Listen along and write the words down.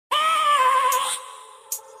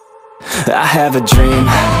I have a dream,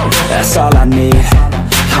 that's all I need.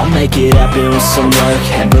 I'll make it happen with some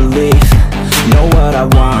work and belief. Know what I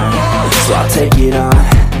want, so I'll take it on.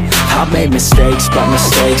 I've made mistakes, but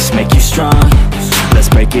mistakes make you strong. Let's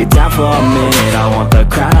break it down for a minute. I want the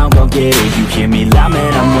crown, I'm gon' get it. You hear me loud,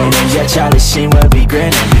 man, I'm winning. Yeah, Charlie Sheen will be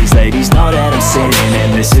grinning. These ladies know that I'm sinning,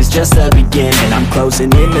 and this is just the beginning. I'm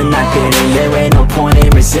closing in the night inning. There ain't no point in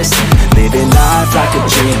resisting. Living life like a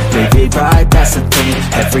dream, live it right, that's the thing.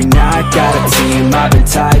 Every night, got a team, I've been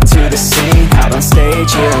tied to the scene. Out on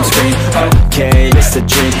stage, here I'm screaming, okay, it's a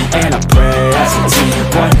dream. And I pray as a team,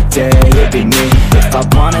 one day it'll be me. If I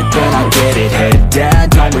want it, then I get it. Head down,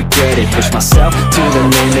 don't regret it. Push myself to the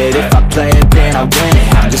limit. If I play it, then I win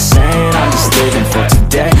it. I'm just saying, I'm just living for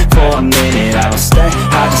today. For a minute, I don't stay,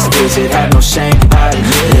 I just visit. Have no shame, I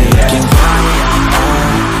admit it. Looking right at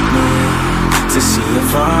me to see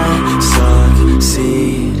if I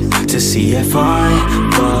succeed, to see if I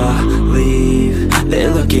believe.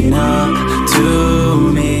 They're looking up to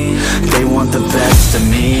me. They want the best of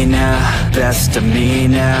me now, best of me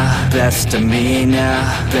now, best of me now,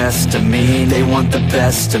 best of me. They want the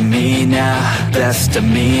best of me now, best of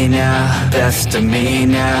me now, best of me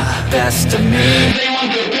now, best of me. They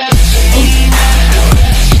want the best of me.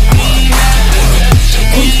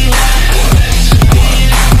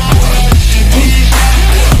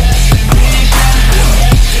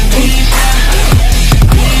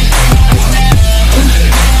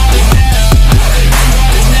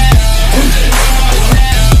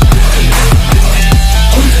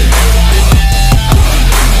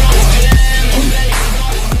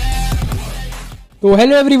 तो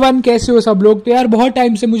hello everyone, कैसे हो सब लोग। तो यार बहुत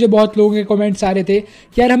time से मुझे बहुत लोगों के कमेंट्स आ रहे थे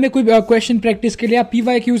कि यार हमें कोई क्वेश्चन प्रैक्टिस के लिए या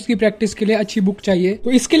PYQs की प्रैक्टिस के लिए अच्छी बुक चाहिए।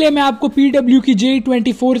 तो इसके लिए मैं आपको PW की JEE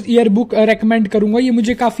 24 ईयर बुक रेकमेंड करूंगा। ये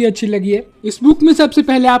मुझे काफी अच्छी लगी है। इस बुक में सबसे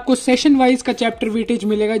पहले आपको सेशन वाइज का चैप्टर वेटेज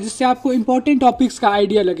मिलेगा, जिससे आपको इंपॉर्टेंट टॉपिक्स का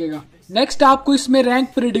आइडिया लगेगा। नेक्स्ट आपको इसमें रैंक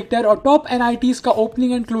प्रेडिक्टर और टॉप NITs का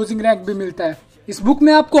ओपनिंग एंड क्लोजिंग रैंक भी मिलता है। इस बुक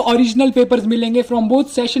में आपको ओरिजिनल पेपर्स मिलेंगे from both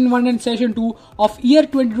session 1 and session 2 of year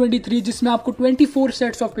 2023, जिसमें आपको 24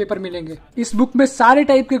 सेट्स ऑफ पेपर मिलेंगे। इस बुक में सारे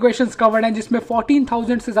टाइप के क्वेश्चंस कवर्ड हैं, जिसमें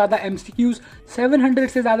 14,000 से ज्यादा MCQs, 700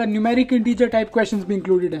 से ज्यादा न्यूमेरिक इंटीजर टाइप क्वेश्चंस भी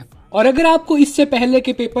इंक्लूडेड है। और अगर आपको इससे पहले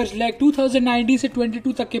के पेपर्स लाइक 2019 से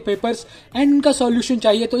 22 तक के पेपर्स एंड उनका सॉल्यूशन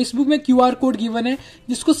चाहिए, तो इस बुक में QR कोड गिवन है,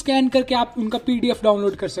 जिसको स्कैन करके आप उनका PDF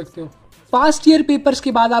डाउनलोड कर सकते हो। पास्ट ईयर पेपर्स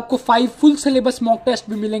के बाद आपको 5 फुल सिलेबस मॉक टेस्ट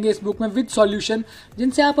भी मिलेंगे इस बुक में विद सॉल्यूशन,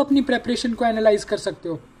 जिनसे आप अपनी प्रेपरेशन को एनालाइज कर सकते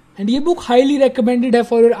हो। एंड ये बुक हाईली रेकमेंडेड है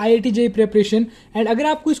for your IIT JEE preparation. And अगर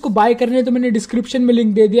आपको इसको बाय करना है तो मैंने डिस्क्रिप्शन में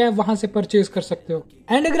लिंक दे दिया है, वहां से परचेज कर सकते हो।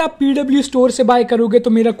 एंड अगर आप PW स्टोर से बाय करोगे तो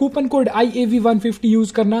मेरा कूपन कोड IAV150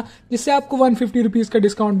 यूज करना, जिससे आपको 150 रुपीज का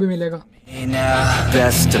डिस्काउंट भी मिलेगा।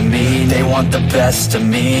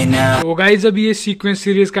 तो गाइज अभी ये सीक्वेंस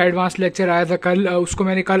सीरीज का एडवांस लेक्चर आया था कल, उसको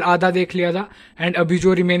मैंने कल आधा देख लिया था। एंड अभी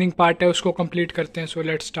जो रिमेनिंग पार्ट है उसको कंप्लीट करते हैं। So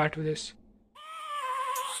let's start with this.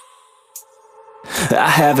 I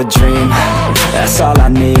have a dream, that's all I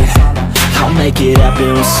need. I'll make it happen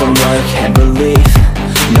with some work and belief.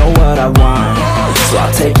 Know what I want, so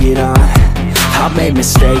I'll take it on. I've made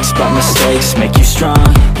mistakes, but mistakes make you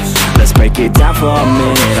strong. Let's break it down for a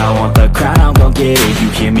minute. I want the crown, I'm gon' get it. You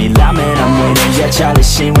hear me loud, man, I'm winning. Yeah, Charlie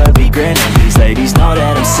Sheen will be grinning. These ladies know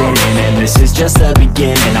that I'm sinning, and this is just the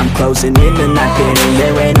beginning. I'm closing in the night inning.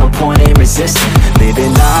 There ain't no point in resisting.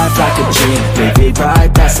 Living life like a dream, live it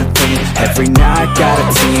right, that's the thing. Every night, got a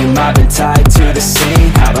team, I've been tied to the scene.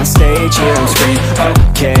 Out on stage, here I'm screaming,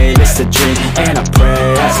 okay, it's a dream. And I pray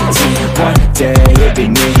as a team, one day it'll be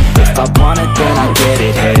me. If I want it, then I get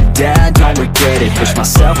it. Head down, don't regret it. Push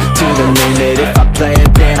myself to the limit. If I play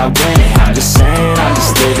it, then I win it. I'm just saying, I'm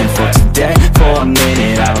just living for today. For a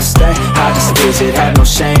minute, I don't stay, I just visit. Have no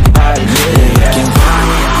shame, I admit it. Looking right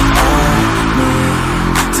at me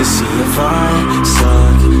to see if I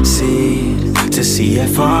succeed, to see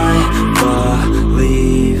if I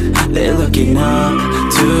believe. They're looking up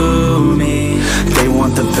to me. They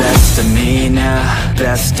want the best of me now,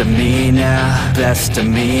 best of me now, best of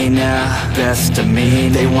me now, best of me.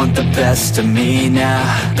 They want the best of me now,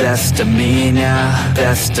 best of me now,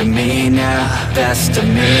 best of me now, best of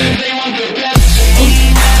me. They want the best of me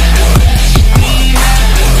now, best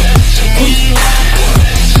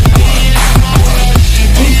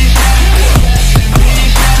of me now,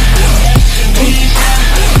 best of me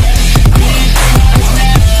now.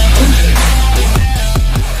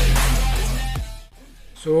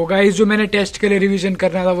 So guys जो मैंने test के लिए revision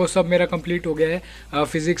करना था वो सब मेरा complete हो गया है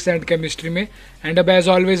फिजिक्स एंड केमिस्ट्री में। एंड अब एज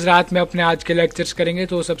ऑलवेज रात में अपने आज के लेक्चर्स करेंगे,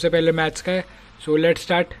 तो सबसे पहले मैथ्स का है। So let's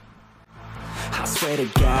start. I swear to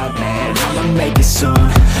God, man, I'ma make it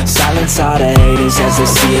soon. Silent silence all the haters as they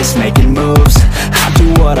see us making moves. I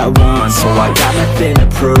do what I want, so I got nothing to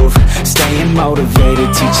prove. Staying motivated,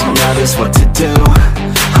 teaching others what to do.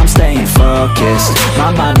 I'm staying focused,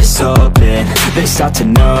 my mind is open. They start to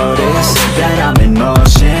notice that I'm in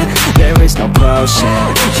motion. There is no potion,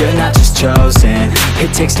 you're not just chosen.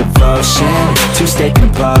 It takes devotion to stay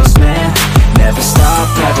composed, man. Never stop,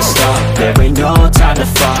 there ain't no time to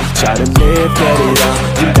fall. Try to live, get it all,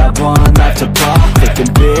 you got one life to ball.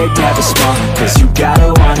 Thinking big, never small, cause you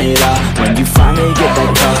gotta want it all. When you finally get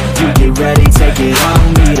that call, you get ready, take it on.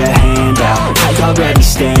 Need a handout, I already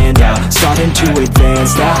stand out. Starting to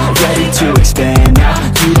advance now, ready to expand now.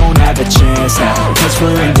 You don't have a chance now, cause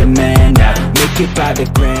we're in demand now. Make it by the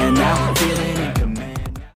grand now.